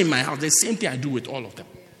children in my house. The same thing I do with all of them.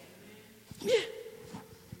 Yeah.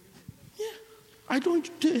 Yeah. I don't.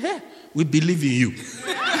 Hey, we believe in you.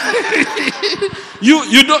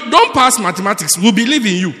 You don't pass mathematics. We believe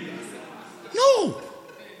in you. No.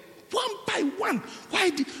 One by one.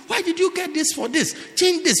 Why did you get this for this?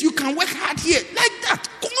 Change this. You can work hard here. Like that.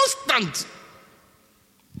 Constant.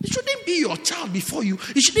 It shouldn't be your child before you.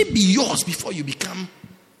 It shouldn't be yours before you become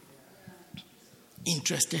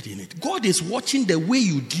interested in it. God is watching the way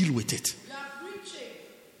you deal with it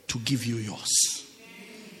to give you yours.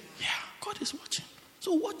 Yeah. God is watching.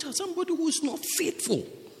 So watch out somebody who is not faithful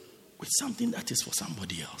with something that is for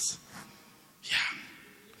somebody else. Yeah.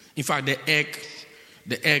 In fact, the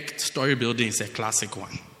egg story building is a classic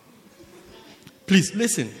one. Please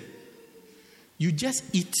listen. You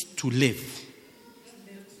just eat to live.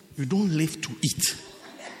 You don't live to eat.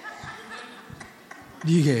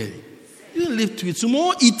 Do you get it? You don't live to eat. So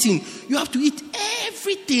more eating, you have to eat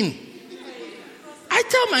everything. I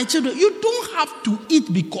tell my children, you don't have to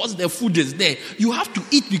eat because the food is there. You have to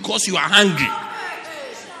eat because you are hungry.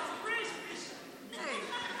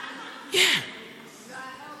 Yeah.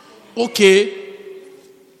 Okay.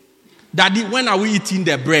 Daddy, when are we eating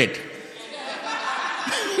the bread?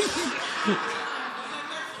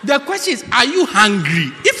 The question is, are you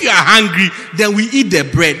hungry? If you are hungry, then we eat the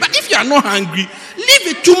bread. But if you are not hungry, leave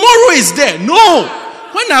it. Tomorrow is there. No.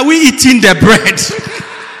 When are we eating the bread?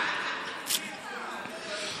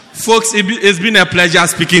 Folks, it's been a pleasure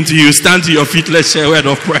speaking to you. Stand to your feet. Let's share a word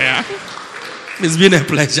of prayer. It's been a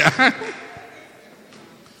pleasure.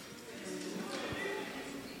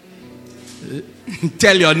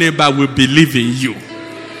 Tell your neighbor we believe in you.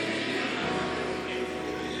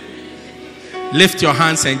 Lift your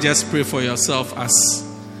hands and just pray for yourself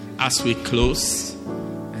as we close.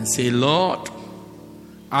 And say, Lord,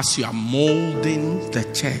 as you are molding the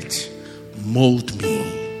church, mold me.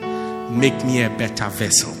 Make me a better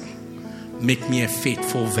vessel. Make me a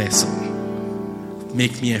faithful vessel.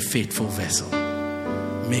 Make me a faithful vessel.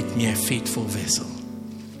 Make me a faithful vessel.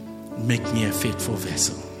 Make me a faithful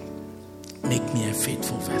vessel. Make me a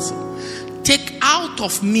faithful vessel. Take out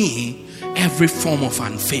of me every form of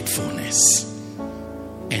unfaithfulness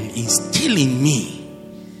and instill in me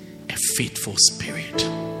a faithful spirit.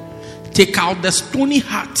 Take out the stony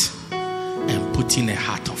heart and put in a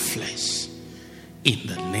heart of flesh. In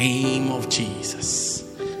the name of Jesus.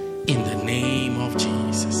 In the name of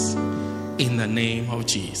Jesus. In the name of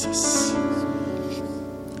Jesus.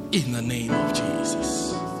 In the name of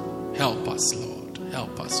Jesus. Help us, Lord.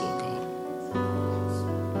 Help us, oh God.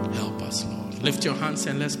 Help us, Lord. Lift your hands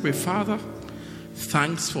and let's pray. Father,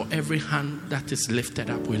 thanks for every hand that is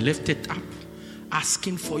lifted up. We lift it up,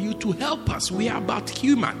 asking for you to help us. We are but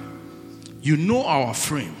human. You know our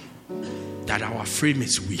frame, that our frame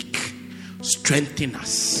is weak. Strengthen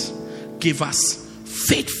us. Give us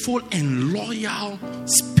faithful and loyal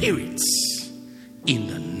spirits. In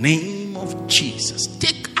the name of Jesus.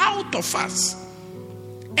 Take out of us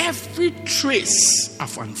every trace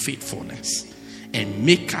of unfaithfulness and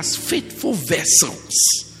make us faithful vessels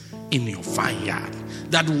in your vineyard.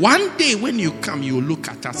 That one day when you come, you look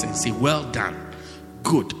at us and say, well done,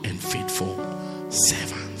 good and faithful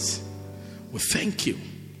servants. We thank you.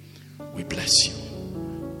 We bless you.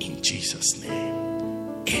 In Jesus' name.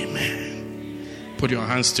 Amen. Put your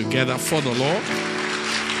hands together for the Lord.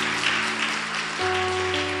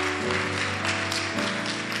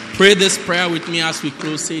 Pray this prayer with me as we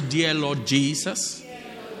close. Say, dear Lord Jesus,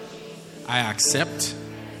 I accept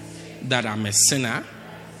that I'm a sinner.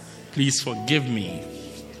 Please forgive me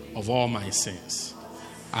of all my sins.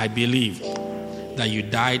 I believe that you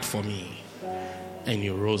died for me and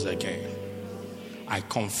you rose again. I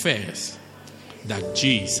confess that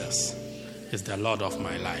Jesus is the Lord of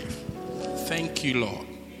my life. Thank you, Lord,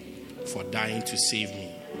 for dying to save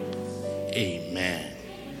me. Amen.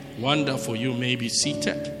 Wonderful. You may be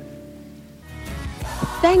seated.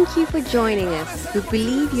 Thank you for joining us. We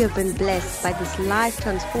believe you have been blessed by this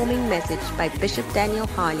life-transforming message by Bishop Daniel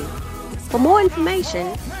Harley. For more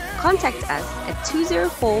information, contact us at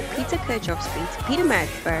 204 Peter Kirchhoff Street,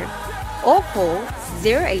 Pietermaritzburg, or call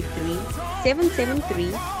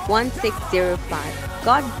 083-773-1605.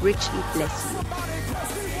 God richly bless you.